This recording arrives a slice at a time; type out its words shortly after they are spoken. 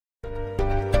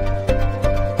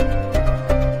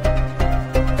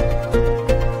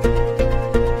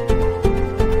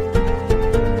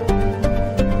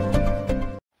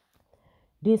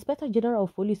The Inspector General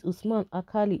of Police, Usman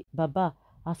Akali Baba,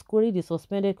 has queried the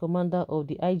suspended commander of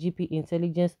the IGP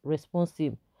Intelligence Response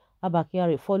Team, Abba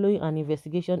Kyari, following an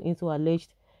investigation into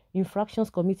alleged infractions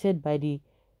committed by the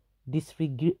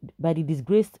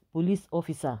disgraced police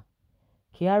officer.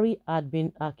 Kyari had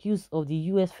been accused of the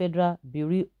U.S. Federal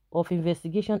Bureau of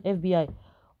Investigation (FBI)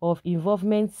 of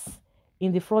involvement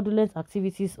in the fraudulent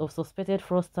activities of suspected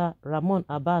fraudster Ramon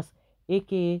Abbas,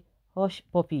 aka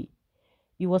Hushpuppi.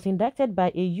 He was indicted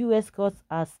by a U.S. court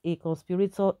as a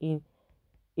conspirator in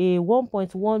a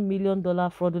 $1.1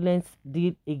 million fraudulent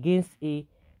deal against a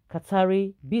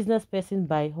Qatari businessperson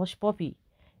by Hushpuppi.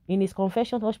 In his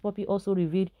confession, Hushpuppi also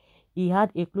revealed he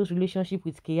had a close relationship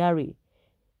with Kyari.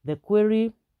 The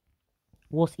query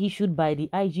was issued by the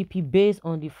IGP based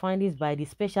on the findings by the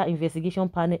Special Investigation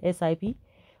Panel (SIP),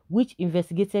 which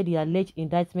investigated the alleged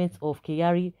indictments of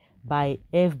Kyari by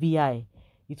FBI.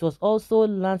 It was also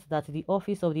learned that the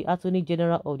Office of the Attorney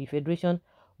General of the Federation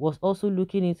was also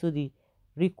looking into the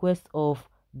request of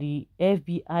the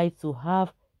FBI to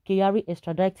have Kyari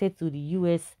extradited to the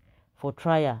US for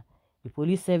trial. The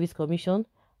Police Service Commission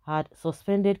had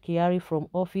suspended Kyari from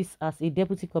office as a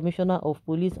Deputy Commissioner of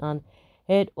Police and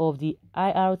head of the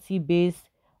IRT based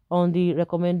on the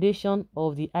recommendation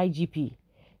of the IGP.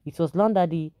 It was learned that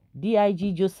the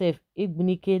DIG Joseph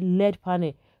Egbunike-led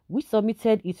panel, which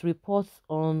submitted its reports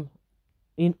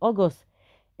in August,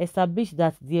 established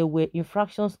that there were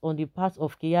infractions on the part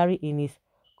of Kyari in his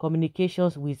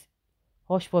communications with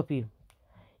Hushpuppi.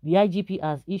 The IGP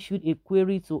has issued a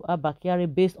query to Abba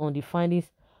Kyari based on the findings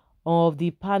of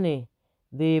the panel.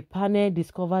 The panel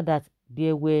discovered that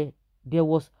there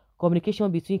was communication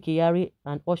between Kyari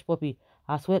and Hushpuppi,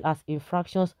 as well as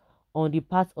infractions on the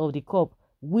part of the cop,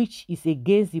 which is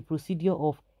against the procedure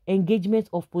of engagement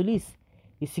of police,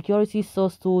 a security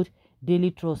source told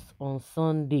Daily Trust on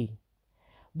Sunday.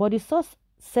 But the source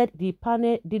said the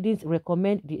panel didn't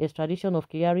recommend the extradition of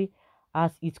Kyari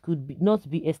as it could not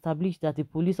be established that the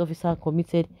police officer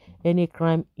committed any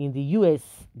crime in the US,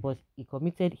 but he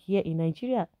committed here in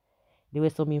Nigeria. There were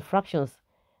some infractions,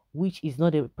 which is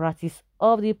not a practice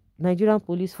of the Nigerian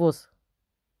police force.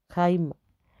 There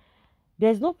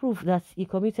is no proof that he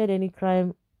committed any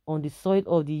crime on the soil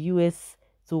of the US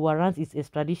to warrant his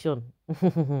extradition.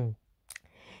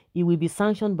 He will be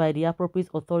sanctioned by the appropriate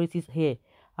authorities here.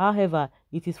 However,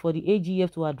 it is for the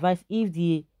AGF to advise if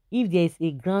there is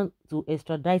a ground to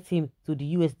extradite him to the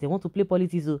US. They want to play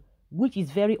politics, which is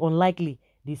very unlikely,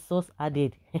 the source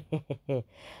added.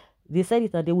 They said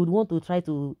it that they would want to try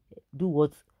to do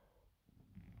what?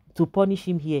 To punish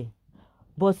him here.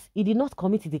 But he did not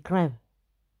commit the crime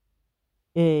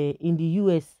in the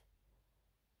US.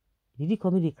 Did he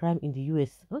commit the crime in the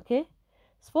US? Okay.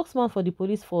 Spokesman for the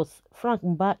police force, Frank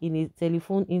Mba, in a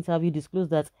telephone interview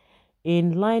disclosed that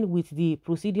in line with the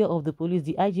procedure of the police,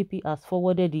 the IGP has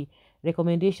forwarded the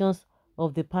recommendations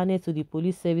of the panel to the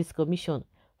Police Service Commission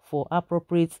for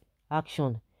appropriate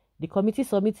action. The committee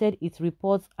submitted its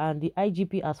reports and the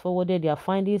IGP has forwarded their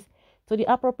findings to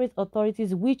the appropriate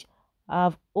authorities which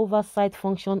have oversight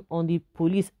function on the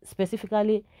police,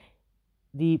 specifically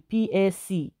the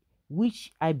P0L1C,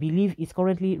 which I believe is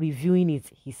currently reviewing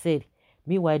it, he said.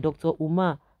 Meanwhile, Dr.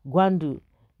 Umar Gwandu,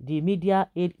 the media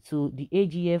aide to the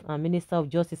AGF and Minister of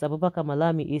Justice Abubakar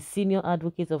Malami, a senior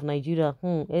advocate of Nigeria,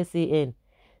 SAN,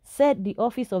 said the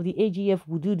office of the AGF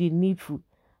would do the needful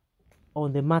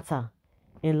on the matter.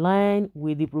 In line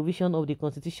with the provision of the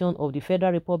Constitution of the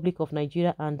Federal Republic of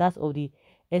Nigeria and that of the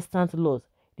extant laws,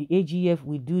 the AGF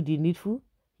will do the needful,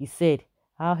 he said.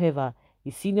 However, the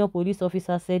senior police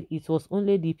officer said it was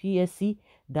only the P0L1C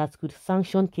that could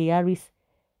sanction Kyari'S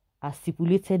as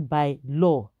stipulated by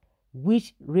law,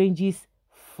 which ranges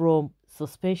from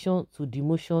suspension to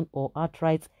demotion or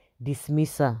outright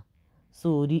dismissal.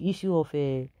 So the issue of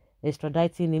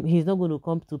extraditing him, he's not going to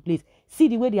come to place. See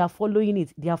the way they are following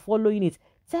it. They are following it.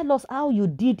 Tell us how you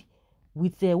did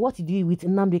with what you did with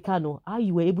Nnamdi Kanu, how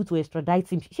you were able to extradite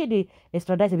him. Should they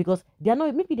extradite him? Because they are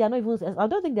not, maybe they are not even, I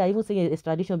don't think they are even saying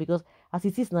extradition, because as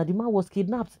it is now, the man was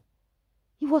kidnapped.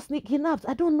 He was kidnapped.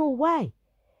 I don't know why.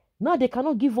 Now they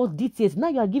cannot give us details. Now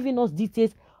you are giving us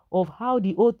details of how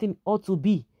the whole thing ought to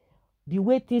be, the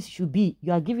way things should be.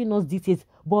 You are giving us details,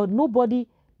 but nobody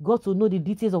got to know the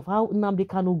details of how Nnamdi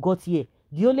Kanu got here.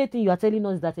 The only thing you are telling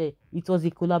us is that it was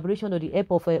the collaboration or the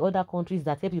help of other countries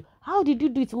that helped you. How did you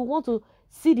do it? We want to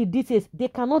see the details. They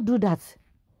cannot do that.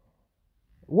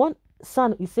 One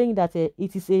son is saying that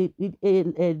it is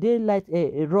a daylight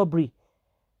robbery.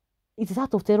 It is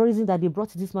out of terrorism that they brought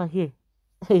this man here.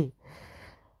 Hey.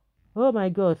 Oh my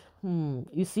God.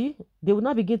 You see, they will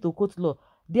now begin to quote law.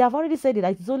 They have already said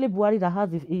that it is only Buhari that has,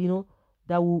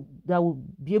 that will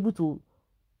be able to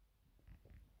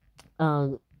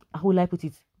how will I put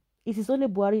it? It is only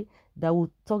Buhari that will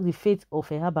talk the fate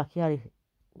of Abba Kyari.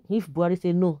 If Buhari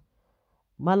say no,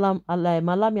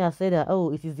 Malami has said that,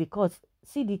 oh, it is the courts.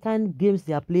 See the kind of games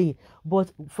they are playing.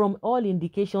 But from all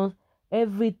indications,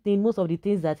 everything, most of the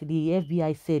things that the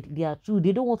FBI said, they are true.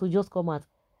 They don't want to just come out.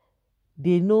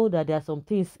 They know that there are some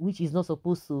things which is not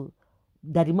supposed to,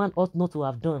 that the man ought not to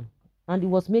have done. And it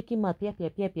was making my peer, peer,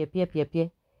 peer, peer, peer, peer,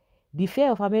 peer. The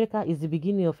fear of America is the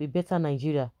beginning of a better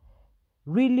Nigeria.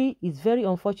 Really, it's very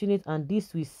unfortunate, and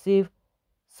this will serve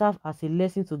as a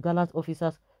lesson to gallant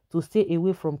officers to stay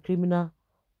away from criminal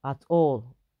at all.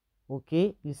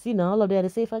 Okay, you see now all of them, they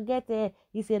say forget it,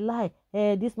 it's a lie,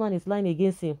 this man is lying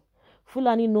against him.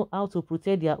 Fulani know how to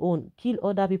protect their own, kill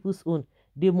other people's own.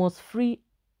 They must free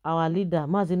our leader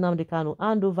Mazi Nnamdi Kanu,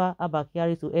 hand over Abba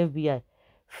Kyari to FBI.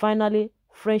 Finally,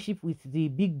 friendship with the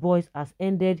big boys has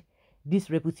ended this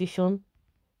reputation.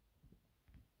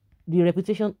 The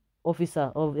reputation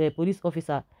officer of a police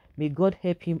officer, may God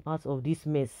help him out of this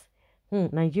mess.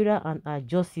 Nigeria and our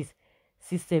justice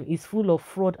system is full of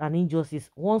fraud and injustice.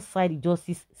 One-side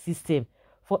justice system.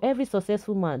 For every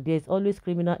successful man, there is always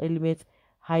criminal element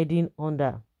hiding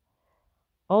under.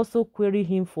 Also query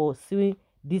him for suing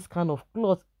this kind of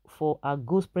cloth for our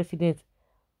ghost president,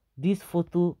 this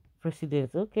photo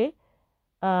president. Okay,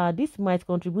 this might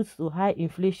contribute to high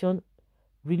inflation.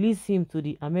 Release him to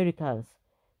the Americans.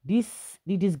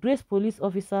 The disgraced police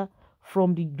officer,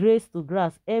 from the grace to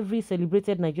grass, every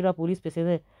celebrated Nigeria police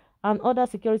personnel and other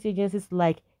security agencies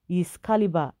like his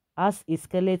caliber as a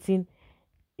skeleton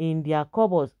in their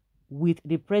cupboards with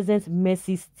the present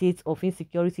messy state of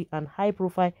insecurity and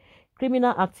high-profile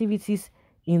criminal activities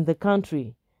in the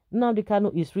country. Nnamdi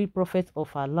Kanu is real prophet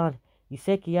of our land. He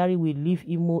said Kyari will leave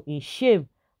Imo in shame,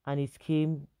 and it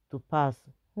came to pass.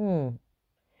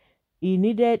 He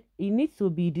needs to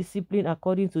be disciplined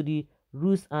according to the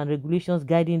rules and regulations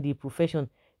guiding the profession.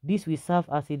 This will serve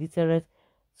as a deterrent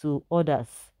to others.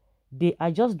 They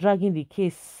are just dragging the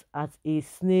case at a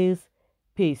snail's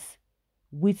pace.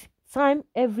 With time,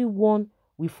 everyone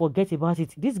will forget about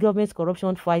it. This government's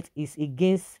corruption fight is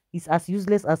as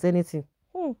useless as anything.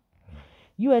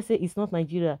 USA is not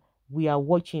Nigeria. We are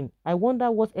watching. I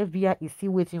wonder what FBI is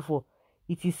still waiting for.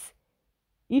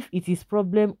 If it is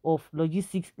problem of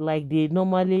logistics like they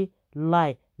normally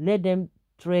lie, let them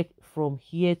trek from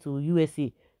here to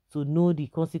USA to know the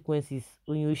consequences.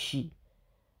 Onyoshi.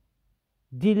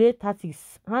 Delay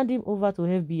tactics. Hand him over to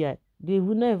FBI. They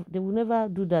will never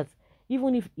do that.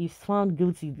 Even if he's found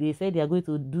guilty, they say they are going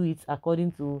to do it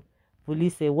according to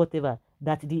police whatever,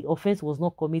 that the offense was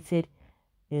not committed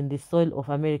in the soil of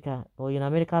America or in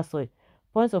America's soil.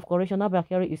 Points of correction. Abba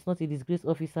Kyari is not a disgraced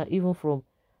officer, even from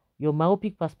your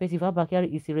myopic perspective. Abba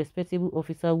Kyari is a respectable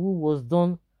officer who has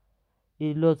done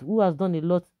a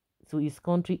lot to his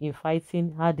country in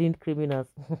fighting hardened criminals.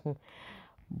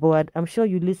 But I'm sure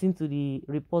you listened to the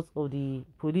reports of the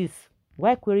police.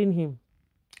 Why querying him?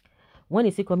 When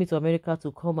is he coming to America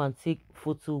to come and take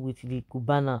photo with the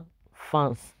Cubana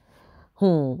fans?